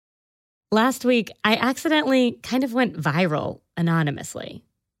Last week, I accidentally kind of went viral anonymously.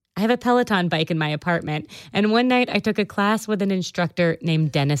 I have a Peloton bike in my apartment, and one night I took a class with an instructor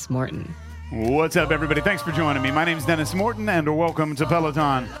named Dennis Morton. What's up, everybody? Thanks for joining me. My name's Dennis Morton, and welcome to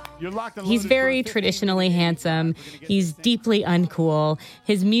Peloton. He's very traditionally handsome. He's deeply uncool.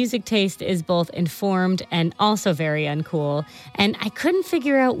 His music taste is both informed and also very uncool. And I couldn't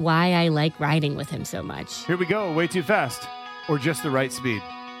figure out why I like riding with him so much. Here we go, way too fast, or just the right speed.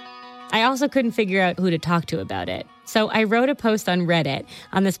 I also couldn't figure out who to talk to about it. So I wrote a post on Reddit,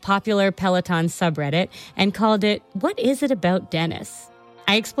 on this popular Peloton subreddit, and called it, "What is it about Dennis?"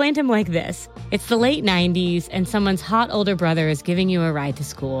 I explained him like this. It's the late 90s, and someone's hot older brother is giving you a ride to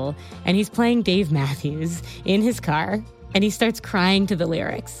school, and he's playing Dave Matthews in his car, and he starts crying to the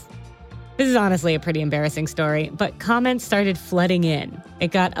lyrics. This is honestly a pretty embarrassing story, but comments started flooding in.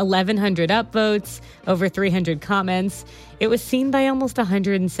 It got 1,100 upvotes, over 300 comments. It was seen by almost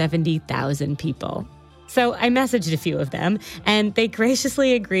 170,000 people. So I messaged a few of them, and they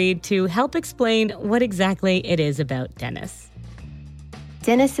graciously agreed to help explain what exactly it is about Dennis.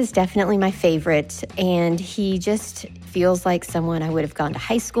 Dennis is definitely my favorite, and he just feels like someone I would have gone to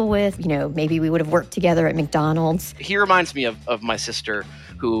high school with. You know, maybe we would have worked together at McDonald's. He reminds me of my sister,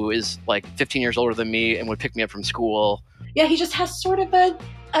 who is like 15 years older than me and would pick me up from school. Yeah, he just has sort of a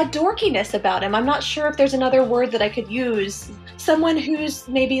dorkiness about him. I'm not sure if there's another word that I could use. Someone who's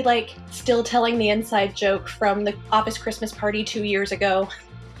maybe like still telling the inside joke from the office Christmas party 2 years ago.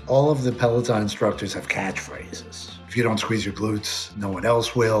 All of the Peloton instructors have catchphrases. If you don't squeeze your glutes, no one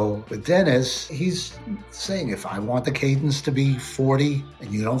else will. With Dennis, he's saying, if I want the cadence to be 40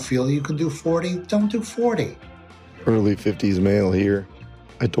 and you don't feel you can do 40, don't do 40. Early 50s male here.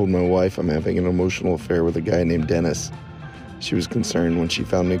 I told my wife I'm having an emotional affair with a guy named Dennis. She was concerned when she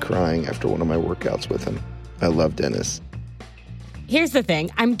found me crying after one of my workouts with him. I love Dennis. Here's the thing.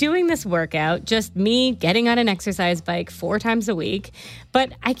 I'm doing this workout, just me getting on an exercise bike 4 times a week,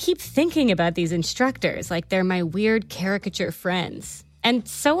 but I keep thinking about these instructors like they're my weird caricature friends. And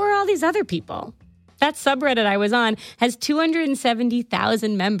so are all these other people. That subreddit I was on has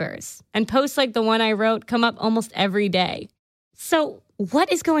 270,000 members, and posts like the one I wrote come up almost every day. So what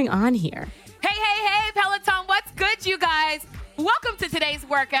is going on here? Hey, Peloton, what's good, you guys? Welcome to today's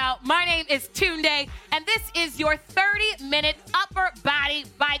workout. My name is Tunde, and this is your 30-minute upper body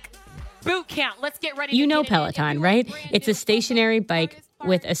bike boot camp. Let's get ready. You know Peloton, right? It's a stationary bike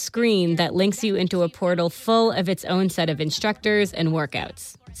with a screen that links you into a portal full of its own set of instructors and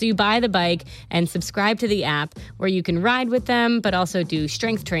workouts. So you buy the bike and subscribe to the app where you can ride with them, but also do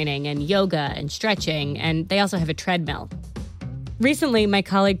strength training and yoga and stretching, and they also have a treadmill. Recently, my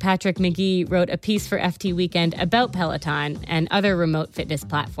colleague Patrick McGee wrote a piece for FT Weekend about Peloton and other remote fitness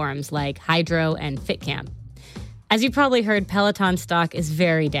platforms like Hydrow and FitCamp. As you probably heard, Peloton stock is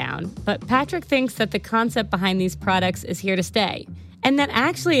very down, but Patrick thinks that the concept behind these products is here to stay, and that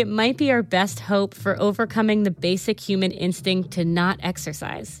actually it might be our best hope for overcoming the basic human instinct to not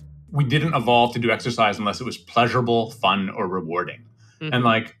exercise. We didn't evolve to do exercise unless it was pleasurable, fun, or rewarding. Mm-hmm.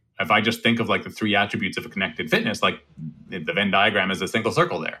 And if I just think of the 3 attributes of a connected fitness, the Venn diagram is a single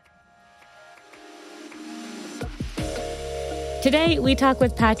circle there. Today, we talk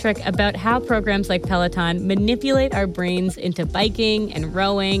with Patrick about how programs like Peloton manipulate our brains into biking and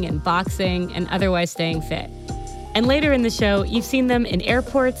rowing and boxing and otherwise staying fit. And later in the show, you've seen them in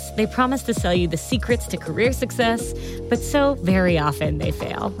airports. They promise to sell you the secrets to career success, but so very often they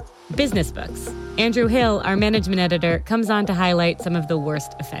fail. Business books. Andrew Hill, our management editor, comes on to highlight some of the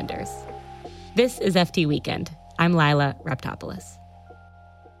worst offenders. This is FT Weekend. I'm Lila Raptopoulos.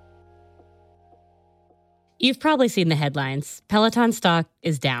 You've probably seen the headlines. Peloton stock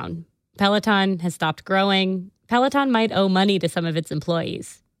is down. Peloton has stopped growing. Peloton might owe money to some of its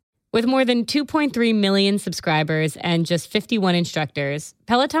employees. With more than 2.3 million subscribers and just 51 instructors,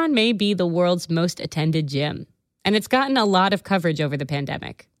 Peloton may be the world's most attended gym. And it's gotten a lot of coverage over the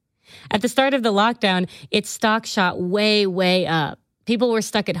pandemic. At the start of the lockdown, its stock shot way, way up. People were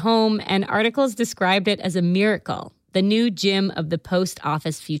stuck at home, and articles described it as a miracle, the new gym of the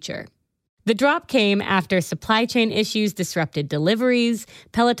post-office future. The drop came after supply chain issues disrupted deliveries,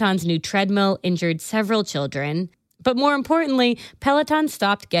 Peloton's new treadmill injured several children, but more importantly, Peloton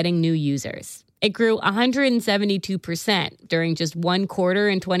stopped getting new users. It grew 172% during just one quarter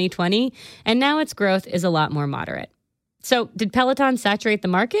in 2020, and now its growth is a lot more moderate. So, did Peloton saturate the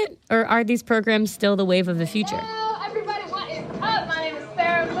market, or are these programs still the wave of the future? Hello, everybody. What is up? My name is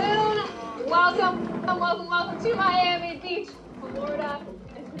Sarah Moon. Welcome to Miami Beach, Florida.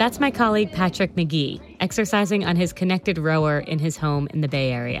 That's my colleague Patrick McGee, exercising on his connected rower in his home in the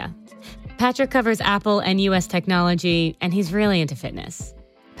Bay Area. Patrick covers Apple and U.S. technology, and he's really into fitness.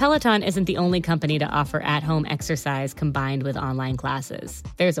 Peloton isn't the only company to offer at-home exercise combined with online classes.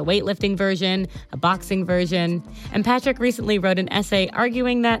 There's a weightlifting version, a boxing version, and Patrick recently wrote an essay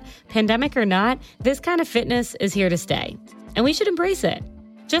arguing that, pandemic or not, this kind of fitness is here to stay, and we should embrace it.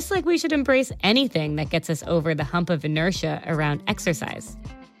 Just like we should embrace anything that gets us over the hump of inertia around exercise.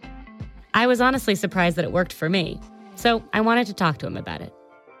 I was honestly surprised that it worked for me, so I wanted to talk to him about it.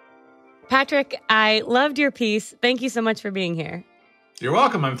 Patrick, I loved your piece. Thank you so much for being here. You're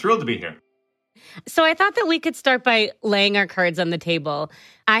welcome. I'm thrilled to be here. So I thought that we could start by laying our cards on the table.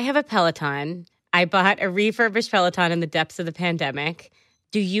 I have a Peloton. I bought a refurbished Peloton in the depths of the pandemic.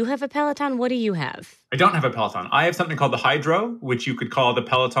 Do you have a Peloton? What do you have? I don't have a Peloton. I have something called the Hydro, which you could call the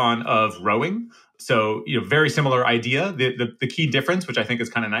Peloton of rowing. So, very similar idea. The key difference, which I think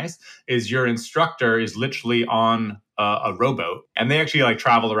is kind of nice, is your instructor is literally on a rowboat, and they actually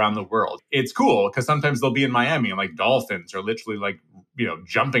travel around the world. It's cool because sometimes they'll be in Miami and dolphins are literally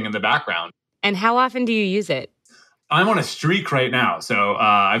jumping in the background. And how often do you use it? I'm on a streak right now. So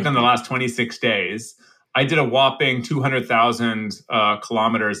I've done the last 26 days. I did a whopping 200,000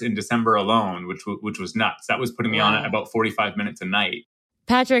 kilometers in December alone, which was nuts. That was putting me on it about 45 minutes a night.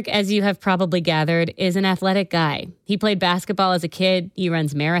 Patrick, as you have probably gathered, is an athletic guy. He played basketball as a kid. He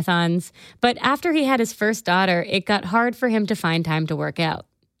runs marathons. But after he had his first daughter, it got hard for him to find time to work out.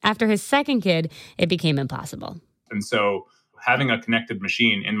 After his second kid, it became impossible. And so having a connected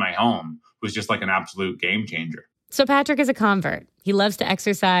machine in my home was just an absolute game changer. So Patrick is a convert. He loves to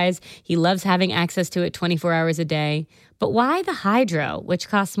exercise. He loves having access to it 24 hours a day. But why the Hydro, which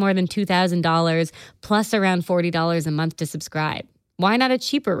costs more than $2,000 plus around $40 a month to subscribe? Why not a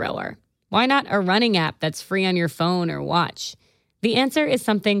cheaper rower? Why not a running app that's free on your phone or watch? The answer is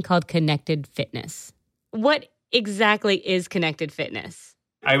something called Connected Fitness. What exactly is Connected Fitness?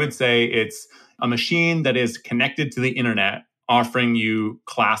 I would say it's a machine that is connected to the internet, offering you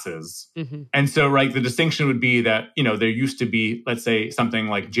classes. Mm-hmm. And so, the distinction would be that, there used to be, let's say, something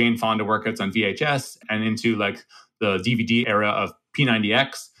like Jane Fonda workouts on VHS and into the DVD era of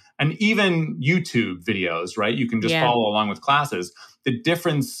P90X and even YouTube videos, right? You can just follow along with classes. The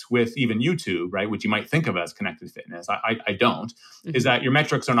difference with even YouTube, right, which you might think of as connected fitness, I don't, is that your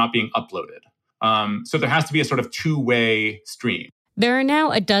metrics are not being uploaded. So there has to be a sort of two-way stream. There are now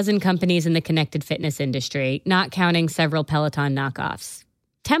a dozen companies in the connected fitness industry, not counting several Peloton knockoffs.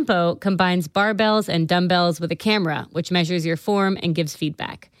 Tempo combines barbells and dumbbells with a camera, which measures your form and gives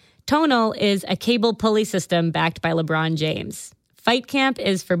feedback. Tonal is a cable pulley system backed by LeBron James. Fight Camp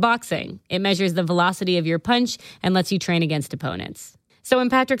is for boxing. It measures the velocity of your punch and lets you train against opponents. So when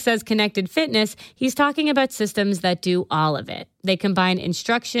Patrick says connected fitness, he's talking about systems that do all of it. They combine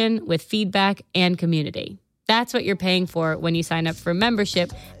instruction with feedback and community. That's what you're paying for when you sign up for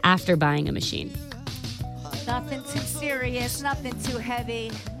membership after buying a machine. Nothing too serious, nothing too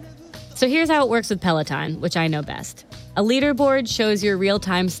heavy. So here's how it works with Peloton, which I know best. A leaderboard shows your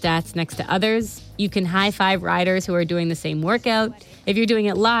real-time stats next to others. You can high-five riders who are doing the same workout. If you're doing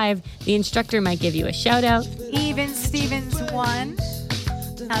it live, the instructor might give you a shout-out. Even Stevens won.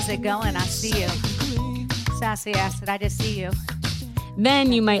 How's it going? I see you. Sassy acid, I just see you.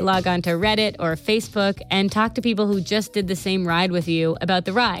 Then you might log on to Reddit or Facebook and talk to people who just did the same ride with you about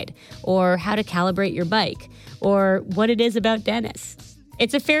the ride, or how to calibrate your bike, or what it is about Dennis.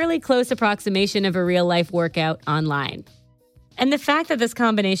 It's a fairly close approximation of a real-life workout online. And the fact that this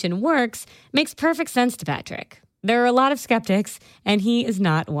combination works makes perfect sense to Patrick. There are a lot of skeptics, and he is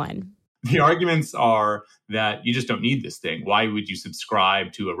not one. The arguments are that you just don't need this thing. Why would you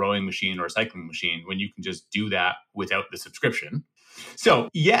subscribe to a rowing machine or a cycling machine when you can just do that without the subscription? So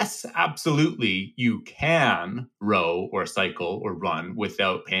yes, absolutely, you can row or cycle or run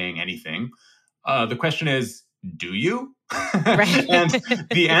without paying anything. The question is, do you? Right. And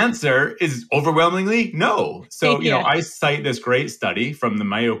the answer is overwhelmingly no. So, I cite this great study from the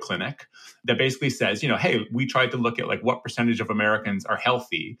Mayo Clinic that basically says, hey, we tried to look at what percentage of Americans are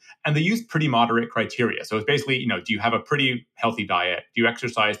healthy, and they used pretty moderate criteria. So it's basically, do you have a pretty healthy diet? Do you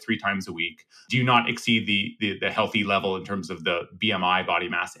exercise 3 times a week? Do you not exceed the healthy level in terms of the BMI, body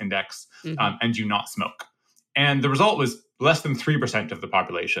mass index? Mm-hmm. And do you not smoke? And the result was less than 3% of the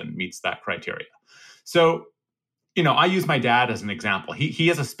population meets that criteria. So, I use my dad as an example. He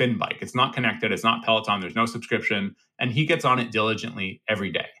has a spin bike. It's not connected. It's not Peloton. There's no subscription. And he gets on it diligently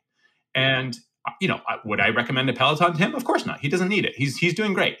every day. And, would I recommend a Peloton to him? Of course not. He doesn't need it. He's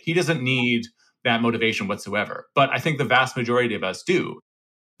doing great. He doesn't need that motivation whatsoever. But I think the vast majority of us do.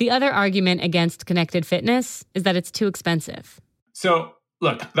 The other argument against connected fitness is that it's too expensive. So,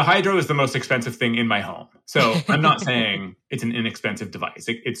 look, the Hydro is the most expensive thing in my home. So I'm not saying it's an inexpensive device.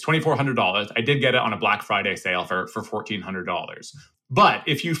 It's $2,400. I did get it on a Black Friday sale for $1,400. But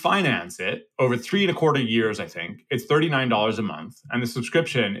if you finance it over 3.25 years, I think, it's $39 a month. And the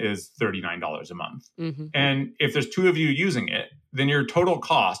subscription is $39 a month. Mm-hmm. And if there's 2 of you using it, then your total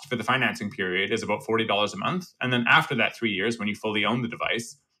cost for the financing period is about $40 a month. And then after that 3 years, when you fully own the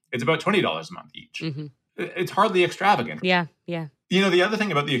device, it's about $20 a month each. Mm-hmm. It's hardly extravagant. Yeah. The other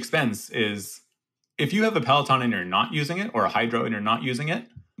thing about the expense is if you have a Peloton and you're not using it, or a Hydro and you're not using it,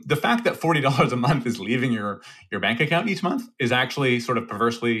 the fact that $40 a month is leaving your bank account each month is actually sort of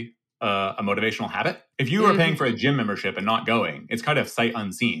perversely a motivational habit. If you are paying for a gym membership and not going, it's kind of sight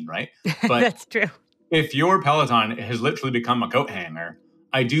unseen, right? But that's true. If your Peloton has literally become a coat hanger,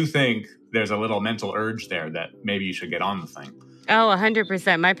 I do think there's a little mental urge there that maybe you should get on the thing. Oh,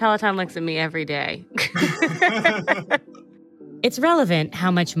 100%. My Peloton looks at me every day. It's relevant how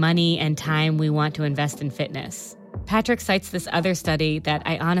much money and time we want to invest in fitness. Patrick cites this other study that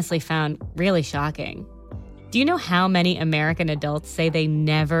I honestly found really shocking. Do you know how many American adults say they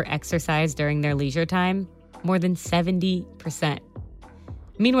never exercise during their leisure time? More than 70%.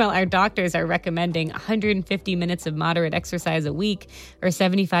 Meanwhile, our doctors are recommending 150 minutes of moderate exercise a week or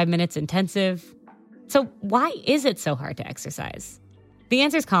 75 minutes intensive. So why is it so hard to exercise? The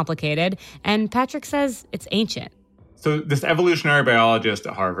answer's complicated, and Patrick says it's ancient. So this evolutionary biologist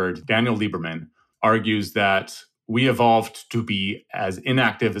at Harvard, Daniel Lieberman, argues that we evolved to be as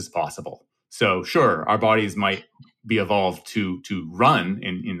inactive as possible. So sure, our bodies might be evolved to run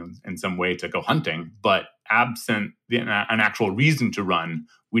in some way, to go hunting, but absent an actual reason to run,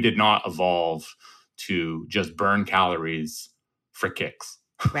 we did not evolve to just burn calories for kicks.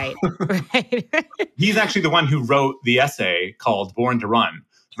 Right. He's actually the one who wrote the essay called Born to Run,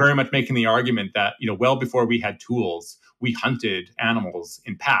 very much making the argument that, well before we had tools, we hunted animals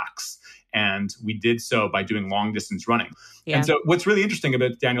in packs. And we did so by doing long distance running. Yeah. And so what's really interesting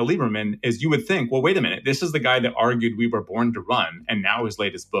about Daniel Lieberman is you would think, well, wait a minute, this is the guy that argued we were born to run. And now his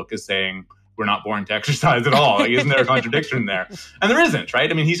latest book is saying we're not born to exercise at all. Isn't there a contradiction there? And there isn't,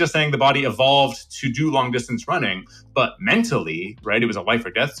 right? I mean, he's just saying the body evolved to do long distance running, but mentally, right, it was a life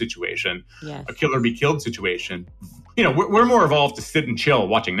or death situation, yes. A kill or be killed situation. We're more evolved to sit and chill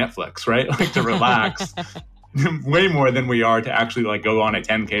watching Netflix, right? Like to relax. Way more than we are to actually go on a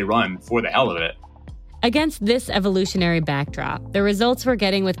 10K run for the hell of it. Against this evolutionary backdrop, the results we're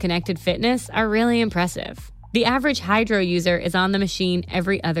getting with connected fitness are really impressive. The average Hydro user is on the machine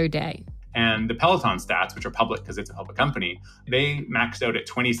every other day. And the Peloton stats, which are public because it's a public company, they maxed out at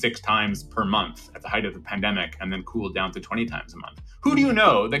 26 times per month at the height of the pandemic and then cooled down to 20 times a month. Who do you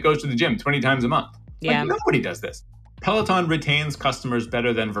know that goes to the gym 20 times a month? Yeah. Nobody does this. Peloton retains customers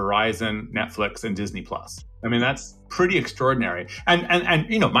better than Verizon, Netflix, and Disney+. I mean, that's pretty extraordinary. And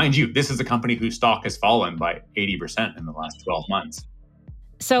mind you, this is a company whose stock has fallen by 80% in the last 12 months.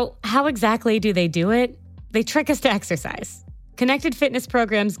 So how exactly do they do it? They trick us to exercise. Connected fitness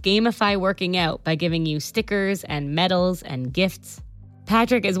programs gamify working out by giving you stickers and medals and gifts.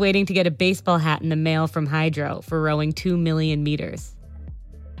 Patrick is waiting to get a baseball hat in the mail from Hydro for rowing 2 million meters.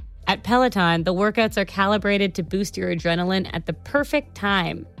 At Peloton, the workouts are calibrated to boost your adrenaline at the perfect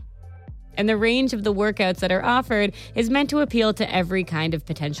time. And the range of the workouts that are offered is meant to appeal to every kind of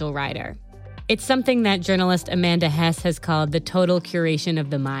potential rider. It's something that journalist Amanda Hess has called the total curation of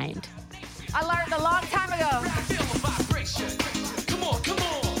the mind. I learned a long time ago.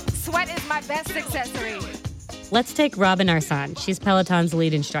 Sweat is my best accessory. Let's take Robin Arsan. She's Peloton's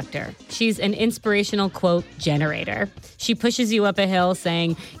lead instructor. She's an inspirational quote generator. She pushes you up a hill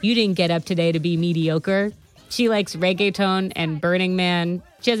saying, "You didn't get up today to be mediocre." She likes reggaeton and Burning Man.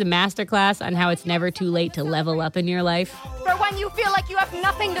 She has a masterclass on how it's never too late to level up in your life. For when you feel like you have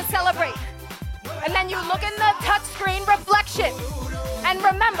nothing to celebrate, and then you look in the touchscreen reflection and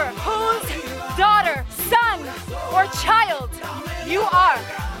remember whose daughter, son, or child you are.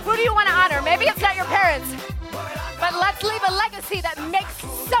 Who do you want to honor? Maybe it's not your parents, but let's leave a legacy that makes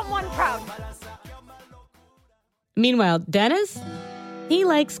someone proud. Meanwhile, Dennis, he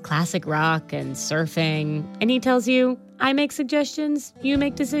likes classic rock and surfing, and he tells you, I make suggestions, you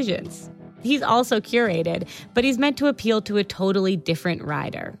make decisions. He's also curated, but he's meant to appeal to a totally different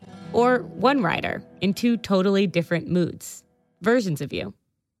rider. Or one rider in 2 totally different moods. Versions of you.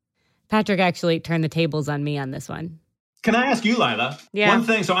 Patrick actually turned the tables on me on this one. Can I ask you, Lila? Yeah. One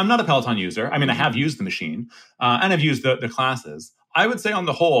thing, so I'm not a Peloton user. I mean, I have used the machine and I've used the classes. I would say on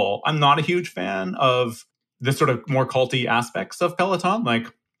the whole, I'm not a huge fan of the sort of more culty aspects of Peloton. Like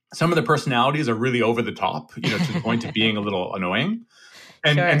some of the personalities are really over the top, to the point of being a little annoying.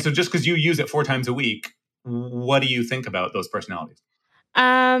 And, sure. And so just because you use it 4 times a week, what do you think about those personalities?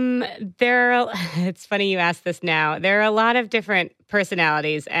 It's funny you ask this now. There are a lot of different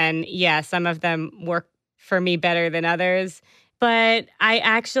personalities, and yeah, some of them work for me better than others. But I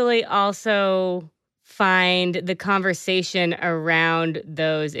actually also find the conversation around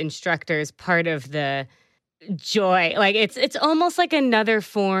those instructors part of the joy. Like it's almost like another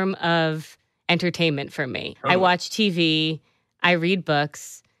form of entertainment for me. I watch TV, I read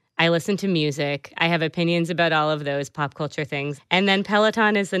books, I listen to music, I have opinions about all of those pop culture things, and then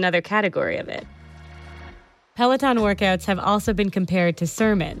Peloton is another category of it. Peloton workouts have also been compared to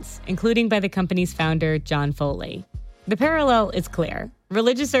sermons, including by the company's founder, John Foley. The parallel is clear.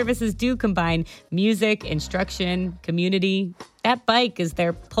 Religious services do combine music, instruction, community. That bike is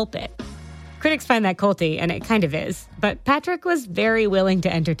their pulpit. Critics find that culty, and it kind of is. But Patrick was very willing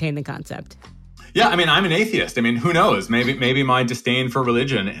to entertain the concept. Yeah, I mean, I'm an atheist. I mean, who knows? Maybe my disdain for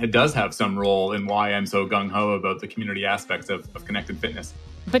religion, it does have some role in why I'm so gung-ho about the community aspects of connected fitness.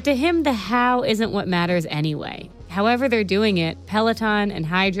 But to him, the how isn't what matters anyway. However they're doing it, Peloton and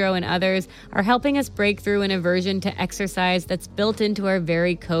Hydrow and others are helping us break through an aversion to exercise that's built into our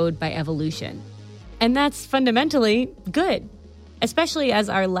very code by evolution. And that's fundamentally good, especially as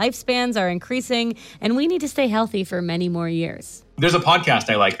our lifespans are increasing and we need to stay healthy for many more years. There's a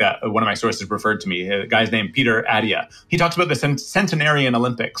podcast I like that one of my sources referred to me. A guy's named Peter Attia. He talks about the centenarian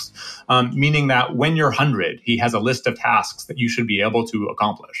Olympics, meaning that when you're 100, he has a list of tasks that you should be able to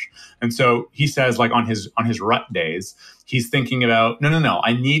accomplish. And so he says, like on his rut days, he's thinking about, no,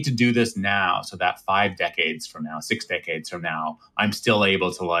 I need to do this now so that 5 decades from now, 6 decades from now, I'm still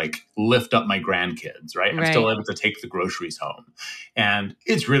able to like lift up my grandkids, right? I'm still able to take the groceries home. And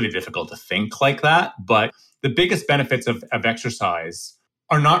it's really difficult to think like that, but the biggest benefits of exercise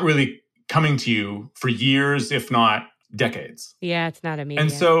are not really coming to you for years, if not decades. Yeah, it's not immediate.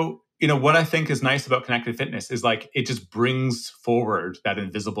 And so, what I think is nice about connected fitness is like it just brings forward that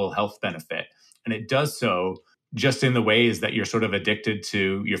invisible health benefit. And it does so just in the ways that you're sort of addicted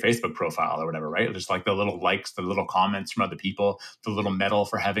to your Facebook profile or whatever, right? Just like the little likes, the little comments from other people, the little medal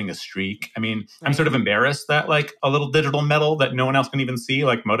for having a streak. I mean, I'm sort of embarrassed that like a little digital medal that no one else can even see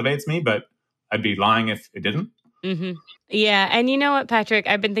like motivates me, but I'd be lying if it didn't. Mm-hmm. Yeah. And you know what, Patrick?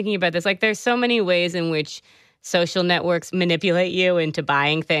 I've been thinking about this. Like, there's so many ways in which social networks manipulate you into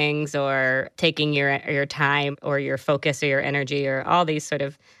buying things or taking your time or your focus or your energy or all these sort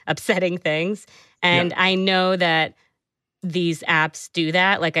of upsetting things. And I know that these apps do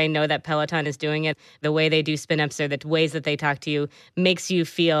that. Like, I know that Peloton is doing it. The way they do spin-ups or the ways that they talk to you makes you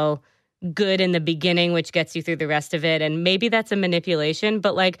feel good in the beginning, which gets you through the rest of it. And maybe that's a manipulation,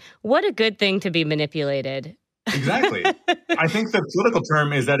 but like, what a good thing to be manipulated. Exactly. I think the political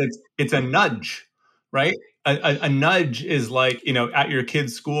term is that it's a nudge, right? A nudge is like, at your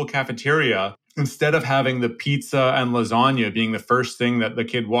kid's school cafeteria, instead of having the pizza and lasagna being the first thing that the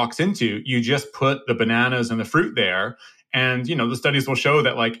kid walks into, you just put the bananas and the fruit there. And, the studies will show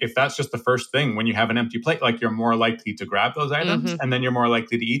that, like, if that's just the first thing when you have an empty plate, like, you're more likely to grab those items and then you're more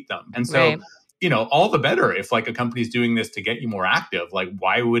likely to eat them. And so, all the better if, like, a company's doing this to get you more active. Like,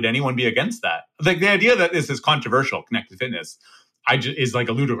 why would anyone be against that? Like, the idea that this is controversial, connected fitness, is like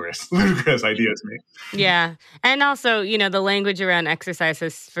a ludicrous idea to me. Yeah. And also, the language around exercise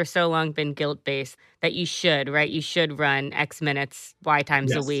has for so long been guilt-based that you should, right? You should run X minutes, Y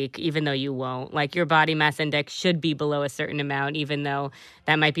times a week, even though you won't. Like, your body mass index should be below a certain amount, even though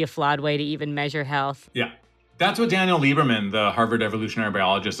that might be a flawed way to even measure health. Yeah. That's what Daniel Lieberman, the Harvard evolutionary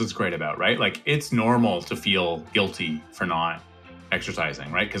biologist, is great about, right? Like, it's normal to feel guilty for not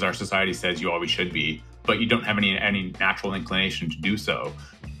exercising, right? Because our society says you always should be, but you don't have any natural inclination to do so.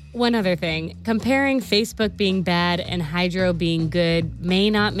 One other thing, comparing Facebook being bad and Hydrow being good may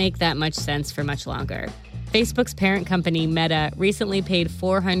not make that much sense for much longer. Facebook's parent company, Meta, recently paid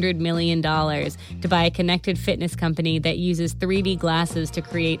 $400 million to buy a connected fitness company that uses 3D glasses to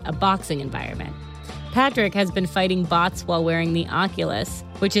create a boxing environment. Patrick has been fighting bots while wearing the Oculus,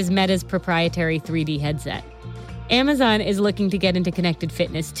 which is Meta's proprietary 3D headset. Amazon is looking to get into connected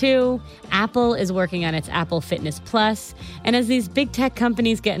fitness too. Apple is working on its Apple Fitness Plus. And as these big tech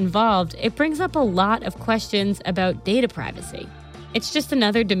companies get involved, it brings up a lot of questions about data privacy. It's just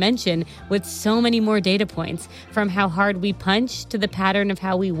another dimension with so many more data points, from how hard we punch to the pattern of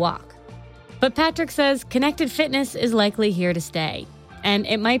how we walk. But Patrick says connected fitness is likely here to stay. And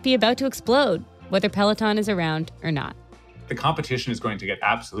it might be about to explode, whether Peloton is around or not. The competition is going to get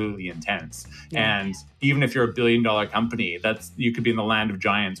absolutely intense. Yeah. And even if you're a $1 billion company, you could be in the land of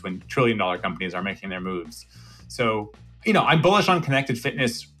giants when $1 trillion companies are making their moves. So, I'm bullish on connected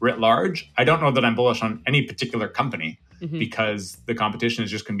fitness writ large. I don't know that I'm bullish on any particular company because the competition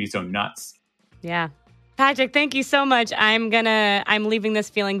is just going to be so nuts. Yeah. Patrick, thank you so much. I'm leaving this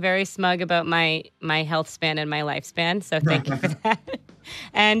feeling very smug about my health span and my lifespan. So thank you for that.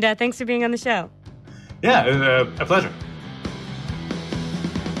 And thanks for being on the show. Yeah, a pleasure.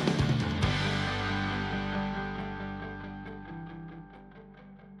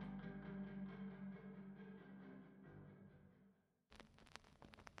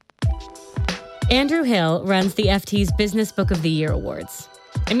 Andrew Hill runs the FT's Business Book of the Year Awards.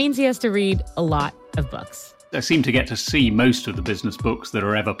 It means he has to read a lot of books. I seem to get to see most of the business books that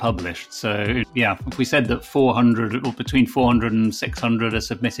are ever published. So, yeah, if we said that 400 or between 400 and 600 are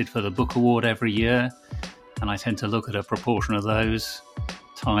submitted for the book award every year, and I tend to look at a proportion of those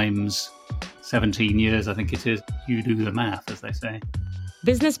times 17 years, I think it is. You do the math, as they say.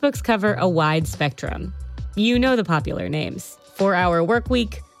 Business books cover a wide spectrum. You know the popular names: 4 Hour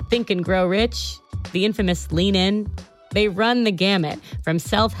Workweek, Think and Grow Rich, the infamous Lean In. They run the gamut, from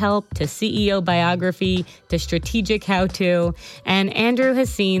self-help to CEO biography to strategic how-to, and Andrew has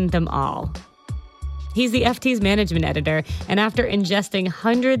seen them all. He's the FT's management editor, and after ingesting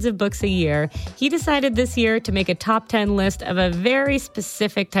hundreds of books a year, he decided this year to make a top 10 list of a very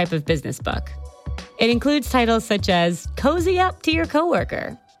specific type of business book. It includes titles such as Cozy Up to Your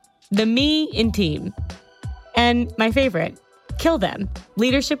Coworker, The Me in Team, and my favorite, Kill Them,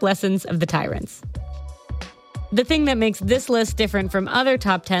 Leadership Lessons of the Tyrants. The thing that makes this list different from other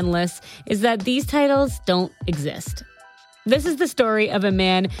top 10 lists is that these titles don't exist. This is the story of a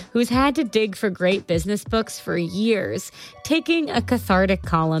man who's had to dig for great business books for years, taking a cathartic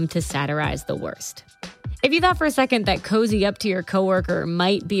column to satirize the worst. If you thought for a second that Cozy Up to Your Coworker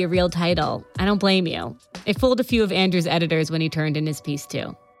might be a real title, I don't blame you. It fooled a few of Andrew's editors when he turned in his piece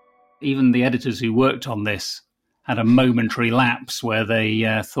too. Even the editors who worked on this had a momentary lapse where they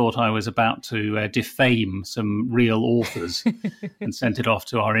thought I was about to defame some real authors and sent it off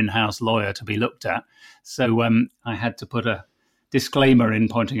to our in-house lawyer to be looked at. So I had to put a disclaimer in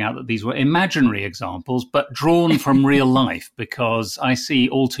pointing out that these were imaginary examples, but drawn from real life, because I see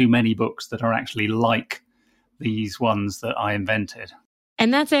all too many books that are actually like these ones that I invented.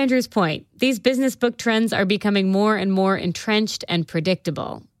 And that's Andrew's point. These business book trends are becoming more and more entrenched and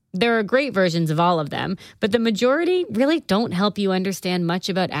predictable. There are great versions of all of them, but the majority really don't help you understand much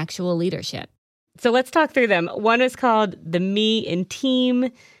about actual leadership. So let's talk through them. One is called The Me in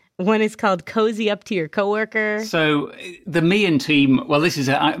Team. One is called Cozy Up to Your Coworker. So The Me in Team, well, this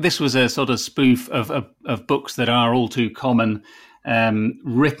was a sort of spoof of books that are all too common,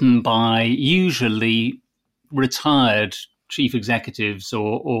 written by usually retired chief executives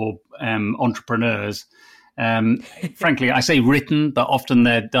or entrepreneurs. Frankly, I say written, but often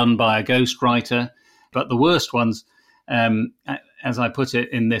they're done by a ghostwriter. But the worst ones, as I put it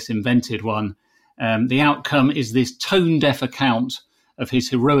in this invented one, the outcome is this tone-deaf account of his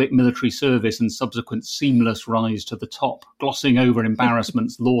heroic military service and subsequent seamless rise to the top, glossing over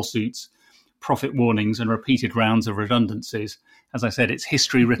embarrassments, lawsuits, profit warnings, and repeated rounds of redundancies. As I said, it's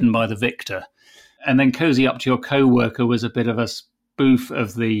history written by the victor. And then Cozy Up to Your Coworker was a bit of a spoof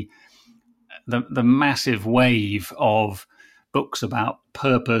of the massive wave of books about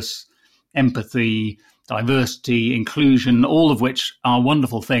purpose, empathy, diversity, inclusion, all of which are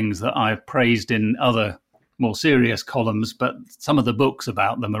wonderful things that I've praised in other more serious columns, but some of the books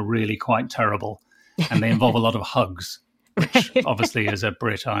about them are really quite terrible, and they involve a lot of hugs, which obviously as a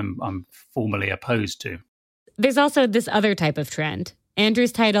Brit I'm formally opposed to. There's also this other type of trend.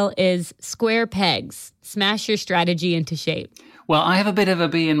 Andrew's title is Square Pegs, Smash Your Strategy into Shape. Well, I have a bit of a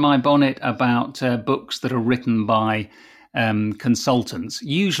bee in my bonnet about books that are written by consultants,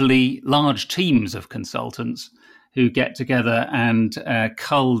 usually large teams of consultants who get together and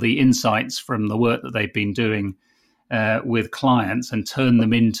cull the insights from the work that they've been doing with clients and turn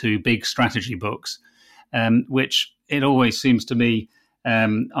them into big strategy books, which it always seems to me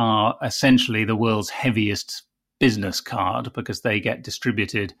are essentially the world's heaviest business card, because they get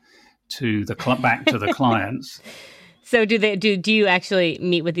distributed to back to the clients. So do you actually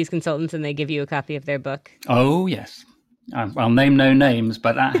meet with these consultants and they give you a copy of their book? Oh, yes. I'll name no names,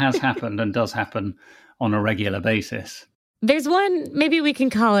 but that has happened and does happen on a regular basis. There's one, maybe we can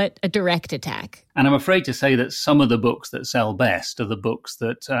call it a direct attack. And I'm afraid to say that some of the books that sell best are the books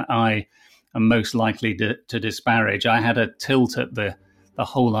that I am most likely to disparage. I had a tilt at the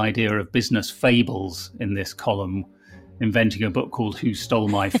whole idea of business fables in this column, inventing a book called Who Stole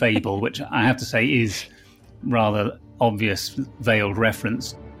My Fable, which I have to say is rather obvious veiled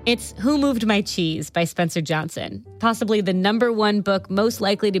reference. It's Who Moved My Cheese by Spencer Johnson, possibly the #1 book most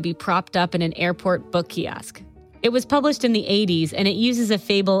likely to be propped up in an airport book kiosk. It was published in the 80s, and it uses a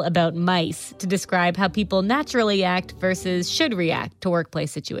fable about mice to describe how people naturally act versus should react to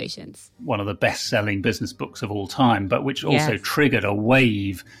workplace situations. One of the best-selling business books of all time, but which also triggered a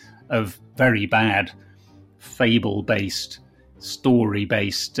wave of very bad fable-based,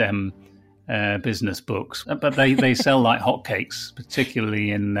 story-based business books. But they sell like hotcakes, particularly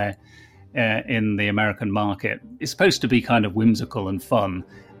in the American market. It's supposed to be kind of whimsical and fun.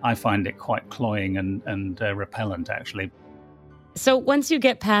 I find it quite cloying and repellent, actually. So once you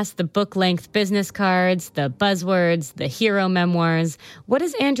get past the book-length business cards, the buzzwords, the hero memoirs, what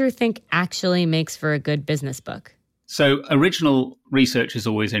does Andrew think actually makes for a good business book? So original research is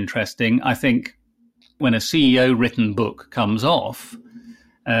always interesting. I think when a CEO-written book comes off,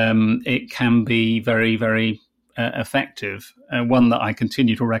 it can be very, very effective. One that I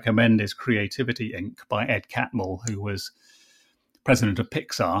continue to recommend is Creativity Inc. by Ed Catmull, who was president of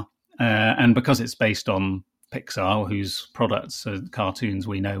Pixar. And because it's based on Pixar, whose products are cartoons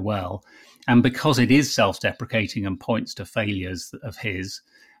we know well, and because it is self-deprecating and points to failures of his,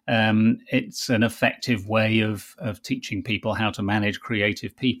 it's an effective way of teaching people how to manage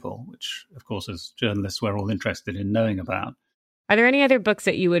creative people, which, of course, as journalists, we're all interested in knowing about. Are there any other books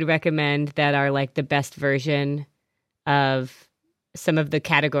that you would recommend that are like the best version of some of the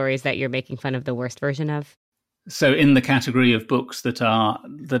categories that you're making fun of the worst version of? So in the category of books that are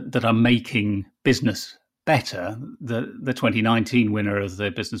making business better, the 2019 winner of the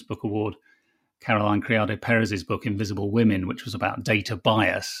Business Book Award, Caroline Criado Perez's book Invisible Women, which was about data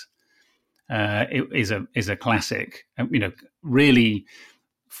bias, it is a classic. Really,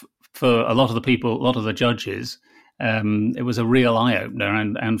 for a lot of the people, a lot of the judges, it was a real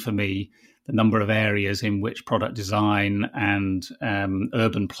eye-opener, and for me, the number of areas in which product design and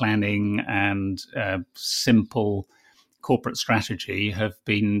urban planning and simple corporate strategy have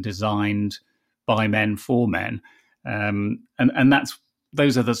been designed by men for men. And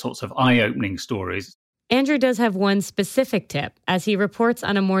those are the sorts of eye-opening stories. Andrew does have one specific tip as he reports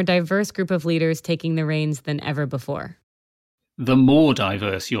on a more diverse group of leaders taking the reins than ever before. The more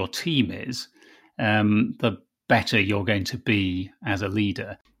diverse your team is, the better you're going to be as a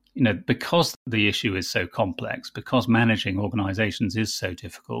leader. Because the issue is so complex, because managing organizations is so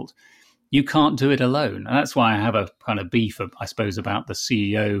difficult, you can't do it alone. And that's why I have a kind of beef, I suppose, about the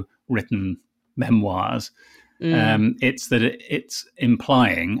CEO-written memoirs. It's that it's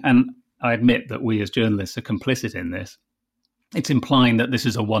implying, and I admit that we as journalists are complicit in this, it's implying that this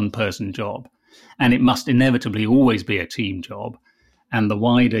is a one-person job, and it must inevitably always be a team job. And the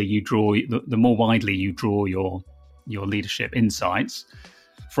wider you draw, the more widely you draw your leadership insights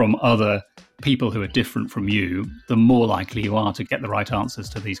from other people who are different from you, the more likely you are to get the right answers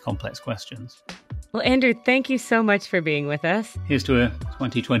to these complex questions. Well, Andrew, thank you so much for being with us. Here's to a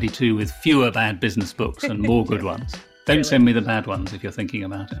 2022 with fewer bad business books and more good ones. Don't send me the bad ones if you're thinking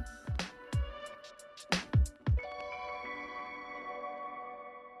about it.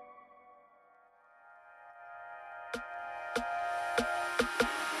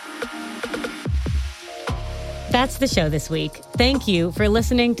 That's the show this week. Thank you for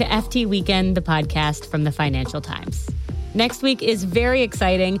listening to FT Weekend, the podcast from the Financial Times. Next week is very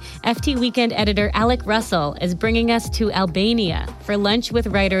exciting. FT Weekend editor Alec Russell is bringing us to Albania for lunch with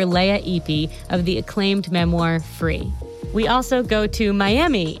writer Leah Epi of the acclaimed memoir Free. We also go to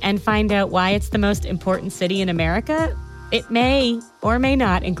Miami and find out why it's the most important city in America. It may or may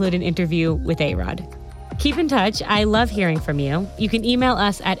not include an interview with A-Rod. Keep in touch. I love hearing from you. You can email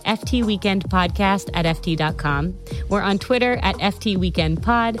us at ftweekendpodcast@ft.com. We're on Twitter at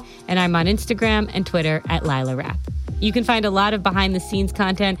ftweekendpod, and I'm on Instagram and Twitter at Lila Rapp. You can find a lot of behind-the-scenes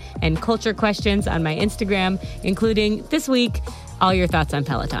content and culture questions on my Instagram, including, this week, all your thoughts on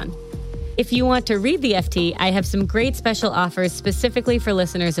Peloton. If you want to read the FT, I have some great special offers specifically for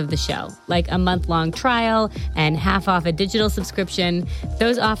listeners of the show, like a month-long trial and half off a digital subscription.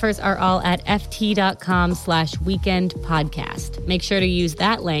 Those offers are all at ft.com/weekendpodcast. Make sure to use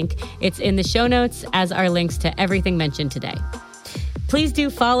that link. It's in the show notes, as are links to everything mentioned today. Please do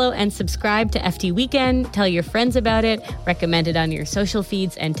follow and subscribe to FT Weekend. Tell your friends about it, recommend it on your social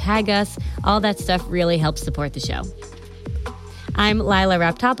feeds, and tag us. All that stuff really helps support the show. I'm Lila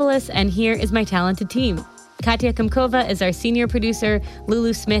Raptopoulos, and here is my talented team. Katya Kumkova is our senior producer,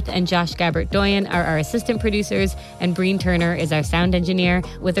 Lulu Smith and Josh Gabbert-Doyen are our assistant producers, and Breen Turner is our sound engineer,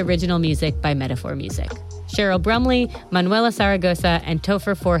 with original music by Metaphor Music. Cheryl Brumley, Manuela Zaragoza, and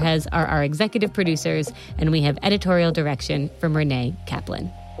Topher Forhez are our executive producers, and we have editorial direction from Renee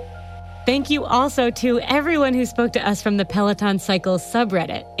Kaplan. Thank you also to everyone who spoke to us from the Peloton Cycles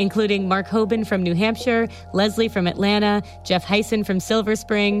subreddit, including Mark Hoban from New Hampshire, Leslie from Atlanta, Jeff Heisen from Silver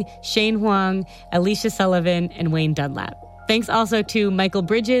Spring, Shane Huang, Alicia Sullivan, and Wayne Dunlap. Thanks also to Michael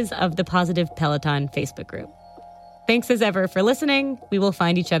Bridges of the Positive Peloton Facebook group. Thanks as ever for listening. We will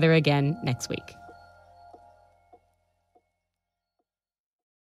find each other again next week.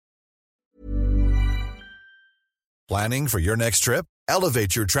 Planning for your next trip?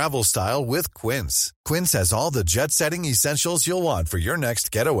 Elevate your travel style with Quince. Quince has all the jet-setting essentials you'll want for your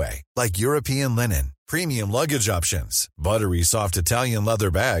next getaway, like European linen, premium luggage options, buttery soft Italian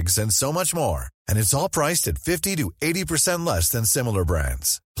leather bags, and so much more. And it's all priced at 50 to 80% less than similar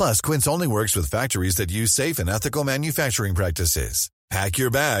brands. Plus, Quince only works with factories that use safe and ethical manufacturing practices. Pack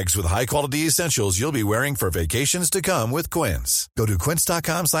your bags with high-quality essentials you'll be wearing for vacations to come with Quince. Go to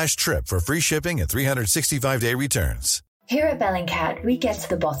quince.com/trip for free shipping and 365-day returns. Here at Bellingcat, we get to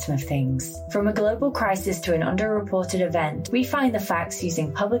the bottom of things. From a global crisis to an underreported event, we find the facts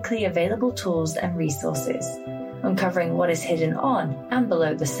using publicly available tools and resources, uncovering what is hidden on and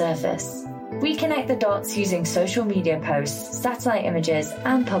below the surface. We connect the dots using social media posts, satellite images,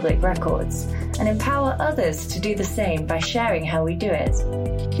 and public records, and empower others to do the same by sharing how we do it.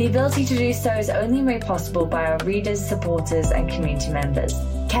 The ability to do so is only made possible by our readers, supporters, and community members.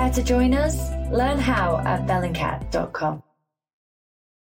 Care to join us? Learn how at bellingcat.com.